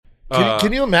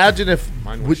Can you imagine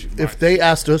if they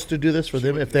asked us to do this for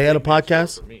them? If they had a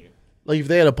podcast, like if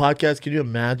they had a podcast, can you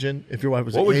imagine if your wife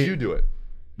was? What would you do it?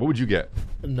 What would you get?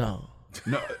 No.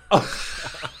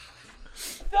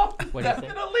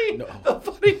 Definitely the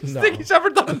funniest thing he's ever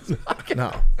done.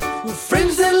 No. We're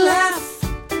friends that laugh,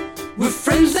 we're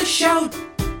friends that shout.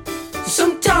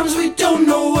 Sometimes we don't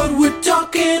know what we're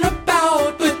talking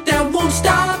about, but that won't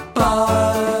stop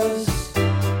us.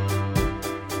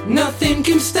 Nothing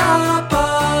can stop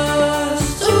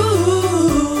us.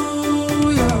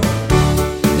 Ooh, yeah.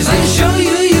 'Cause I can show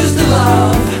you use the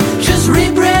love, just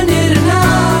rebrand it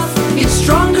enough. It's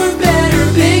stronger, better,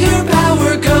 bigger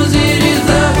power, 'cause it is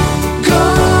the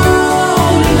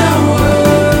golden hour.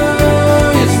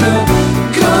 It's the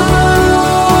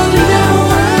golden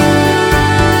hour.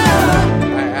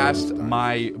 I asked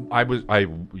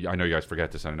I know you guys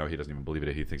forget this. I know he doesn't even believe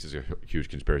it. He thinks it's a huge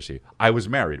conspiracy. I was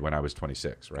married when I was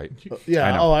 26, right? Yeah.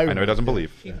 I know. I know he doesn't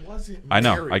believe. He wasn't I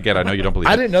know. married. I get it. I know you don't believe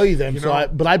I it. didn't know you then,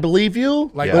 but I believe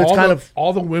you. Like but it's kind of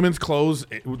all the women's clothes,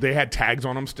 they had tags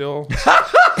on them still.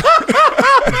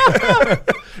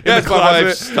 That's my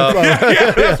wife's stuff.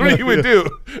 Yeah, that's what you would do.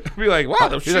 Be like, wow,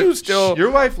 the She's shoes like, still.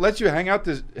 Your wife lets you hang up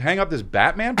this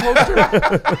Batman poster?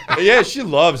 Yeah, she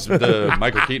loves the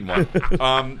Michael Keaton one.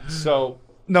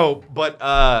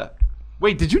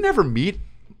 Wait, did you never meet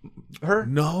her?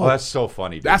 No. Oh, that's so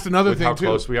funny. Dude. That's another With thing, how too.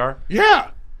 close we are. Yeah.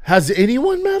 Has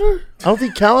anyone met her? I don't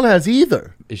think Callan has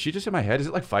either. Is she just in my head? Is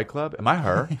it like Fight Club? Am I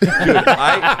her? Dude,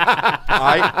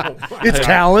 I It's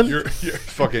Callan. You're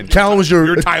fucking Callan was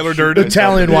your Tyler Durden.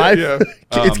 Italian wife. Yeah.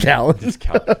 It's Callan.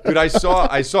 Dude,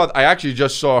 I actually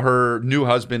just saw her new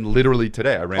husband literally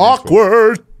today. I ran into him.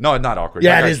 Awkward. No, not awkward.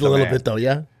 Yeah, That it guy's is a the little man. bit though.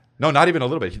 Yeah. No, not even a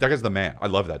little bit. That guy's the man. I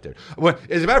love that dude.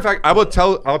 As a matter of fact, I'll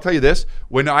tell you this.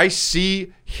 When I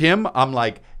see him, I'm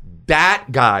like, that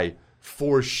guy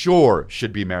for sure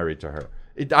should be married to her.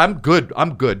 I'm good.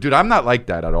 Dude, I'm not like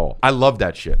that at all. I love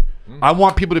that shit. I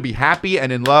want people to be happy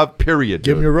and in love, period.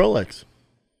 Give him your Rolex.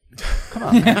 Come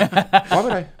on. Why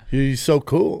would I? He's so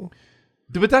cool.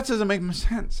 Dude, but that doesn't make much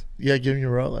sense. Yeah, give him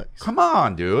your Rolex. Come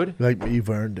on, dude. Like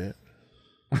you've earned it.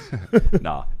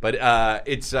 No. But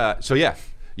it's so yeah.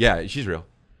 Yeah, she's real.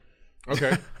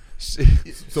 Okay. So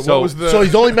what was the? So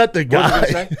he's only met the what was I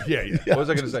guy. gonna say? yeah. What was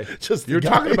I going to say? Just the You're guy.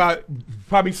 talking about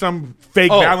probably some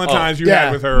fake Valentines you Yeah.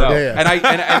 had with her. No. Yeah. And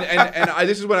I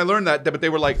this is when I learned that, but they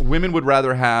were like, women would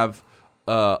rather have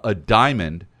a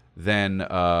diamond than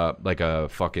like a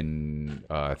fucking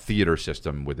theater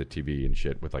system with a TV and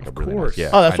shit with like a really course. nice. Yeah.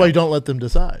 Oh, that's I why know. you don't let them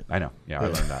decide. I know. Yeah, I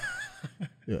learned that.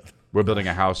 Yeah. We're building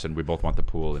a house and we both want the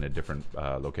pool in a different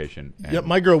location. And Yeah,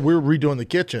 my girl, we're redoing the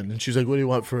kitchen, and she's like, "What do you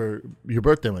want for your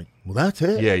birthday?" I'm like, "Well, that's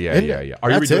it." Yeah. Are you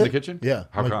That's redoing it. the kitchen? Yeah.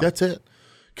 How I'm like, come? that's it.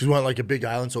 Because we want like a big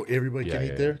island so everybody can Yeah,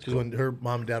 eat yeah, there. yeah. Because when her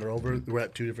mom and dad are over, we're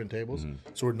at two different tables,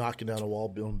 so we're knocking down a wall,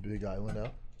 building a big island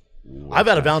out. I've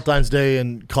had a Valentine's Day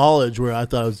in college where I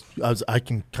thought I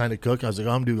can kind of cook. I was like,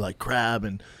 I'm gonna do like crab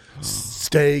and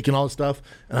steak and all this stuff,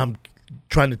 and I'm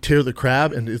trying to tear the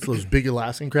crab, and it's those big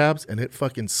Alaskan crabs, and it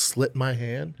fucking slit my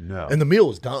hand. No. And the meal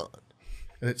was done,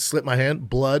 and it slit my hand,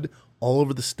 blood all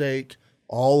over the steak,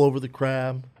 all over the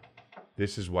crab.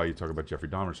 This is why you talk about Jeffrey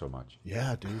Dahmer so much.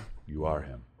 Yeah, dude. You are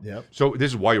him. Yep. So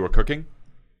this is why you were cooking?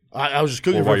 I was just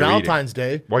cooking Or for while you're Valentine's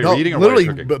Day. While you're eating or while literally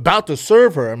you're cooking? about to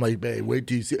serve her. I'm like, babe, wait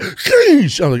till you see.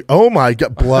 Sheesh. I'm like, oh my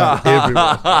god, blood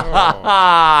everywhere.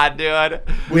 Ah, dude.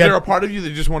 Was there a part of you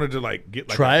that just wanted to like get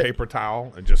like Try a it? paper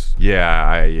towel and just?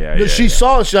 No, she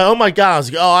saw it. She's like, oh my god. I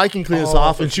was like, oh, I can clean this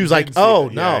off. so And she was she like, didn't see oh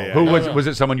it. no. Yeah, yeah. Who was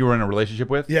it? Someone you were in a relationship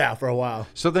with? Yeah, for a while.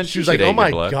 So then She was like, oh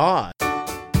my god.